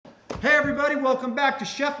Hey everybody, welcome back to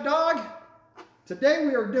Chef Dawg. Today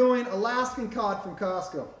we are doing Alaskan cod from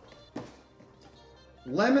Costco.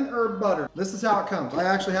 Lemon herb butter. This is how it comes. I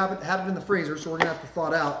actually have it in the freezer, so we're gonna have to thaw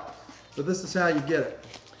it out. But this is how you get it.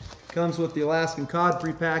 Comes with the Alaskan cod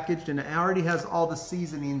prepackaged, and it already has all the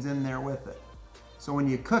seasonings in there with it. So when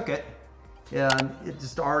you cook it, it's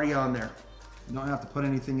just already on there. You don't have to put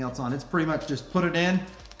anything else on. It's pretty much just put it in,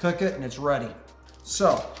 cook it, and it's ready.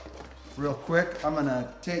 So, real quick, I'm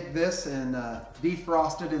gonna take this and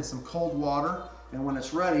defrost it in some cold water, and when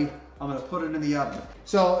it's ready, I'm gonna put it in the oven.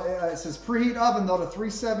 So it says preheat oven though to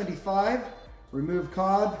 375, remove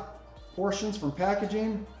cod portions from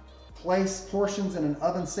packaging, place portions in an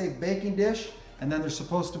oven-safe baking dish, and then they're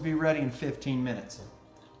supposed to be ready in 15 minutes.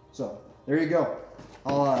 So there you go.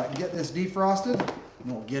 I'll get this defrosted,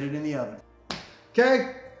 and we'll get it in the oven.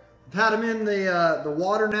 Okay, I've had them in the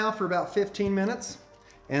water now for about 15 minutes.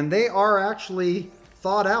 And they are actually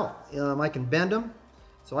thawed out. I can bend them,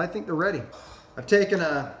 so I think they're ready. I've taken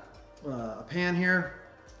a pan here,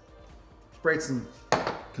 sprayed some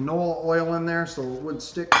canola oil in there so it wouldn't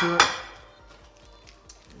stick to it.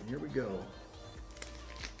 And here we go.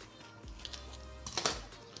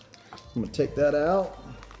 I'm gonna take that out.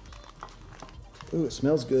 Ooh, it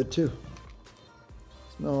smells good too.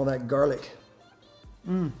 Smell all that garlic.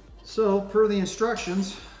 So, per the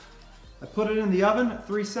instructions, I put it in the oven at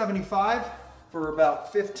 375 for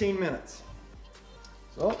about 15 minutes.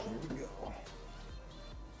 So, here we go.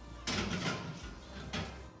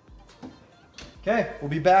 Okay,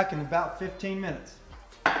 we'll be back in about 15 minutes.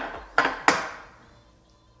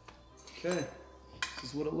 Okay, this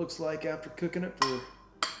is what it looks like after cooking it for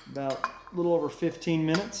about a little over 15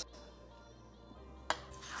 minutes.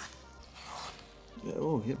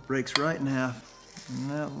 Oh, it breaks right in half. And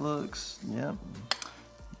that looks, yep.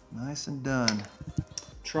 Nice and done.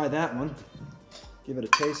 Try that one. Give it a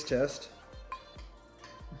taste test.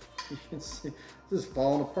 You can see this is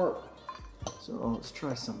falling apart. So let's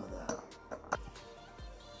try some of that.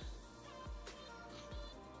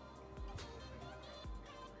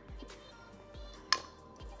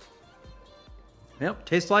 Yep,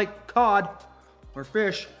 tastes like cod or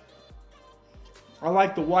fish. I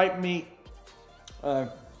like the white meat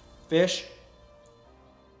fish.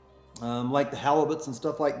 Like the halibuts and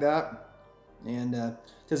stuff like that, and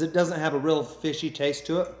because it doesn't have a real fishy taste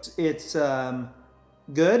to it. It's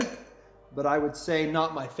good, but I would say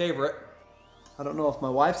not my favorite. I don't know if my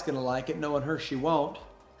wife's gonna like it. Knowing her, she won't.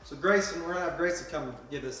 So Grayson, we're gonna have Grayson come and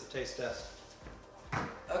give us a taste test.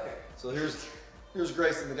 Okay. So here's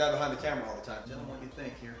Grayson, the guy behind the camera all the time. Tell him what you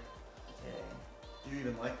think here. Okay. Do you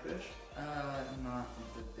even like fish? I'm not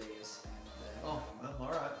the biggest fan of it. Oh, well,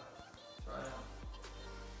 all right. Try it out.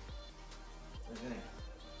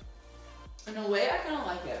 In a way, I kind of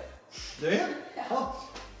like it. Do you? Yeah. Oh,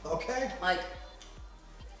 okay. Like,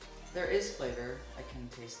 there is flavor. I can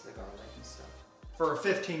taste the garlic and stuff. For a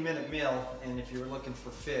 15-minute meal, and if you're looking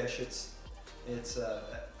for fish, it's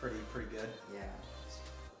pretty good. Yeah.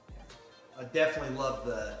 I definitely love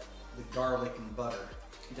the garlic and butter.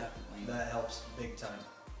 Definitely. That helps big time.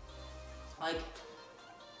 Like,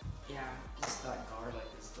 yeah, just that garlic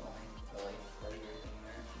is the only really flavor thing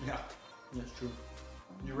there. Yeah, that's true.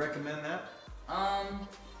 You recommend that? I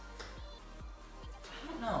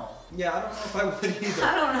don't know. Yeah, I don't know if I would either.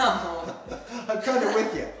 I don't know. I'm kind of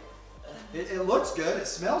with you. It looks good. It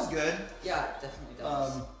smells good. Yeah, it definitely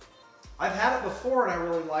does. I've had it before and I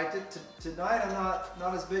really liked it. Tonight I'm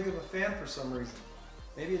not as big of a fan for some reason.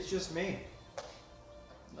 Maybe it's just me.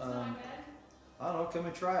 It's not good? I don't know. Come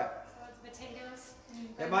and try it. So it's potatoes and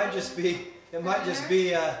It might just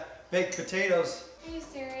be baked potatoes. Are you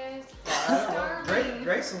serious? I don't know.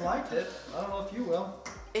 Grayson liked it. I don't know if you will.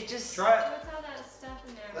 It just... Try it. What's all that stuff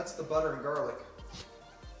in there? That's the butter and garlic.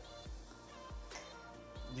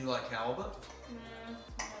 Do you like halibut? No.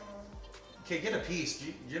 Okay, get a piece.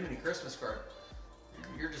 Jiminy Christmas card.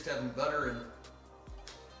 You're just having butter and...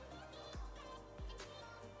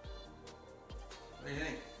 What do you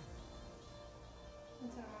think?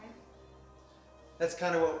 It's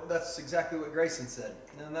alright. That's exactly what Grayson said.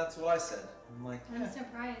 And that's what I said. I'm like, I'm yeah.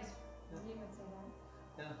 surprised you would say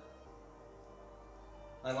that. Yeah.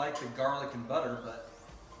 I like the garlic and butter, but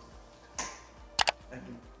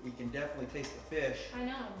you can definitely taste the fish. I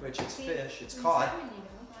know. Which it's See, fish, it's in cod. salmon you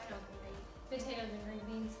don't. I don't think they eat potatoes and green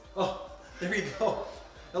beans. Oh, there you go.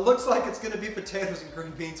 It looks like it's going to be potatoes and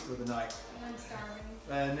green beans for the night. I'm starving.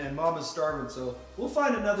 And Mama's starving, so we'll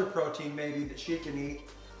find another protein maybe that she can eat.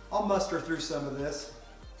 I'll muster through some of this.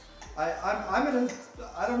 I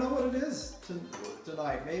don't know what it is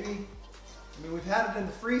tonight. Maybe, I mean, we've had it in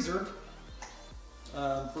the freezer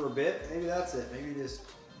for a bit. Maybe that's it. Maybe just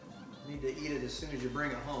need to eat it as soon as you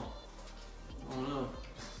bring it home. I don't know.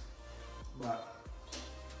 But,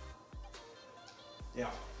 yeah.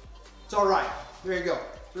 It's all right. There you go.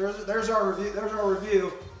 There's our review. There's our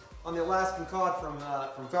review on the Alaskan cod from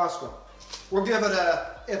Costco. We'll give it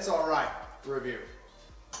a "it's all right" review.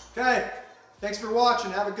 Okay. Thanks for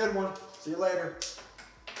watching. Have a good one. See you later.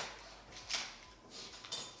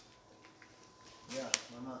 Yeah,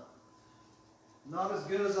 not as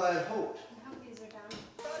good as I had hoped. No.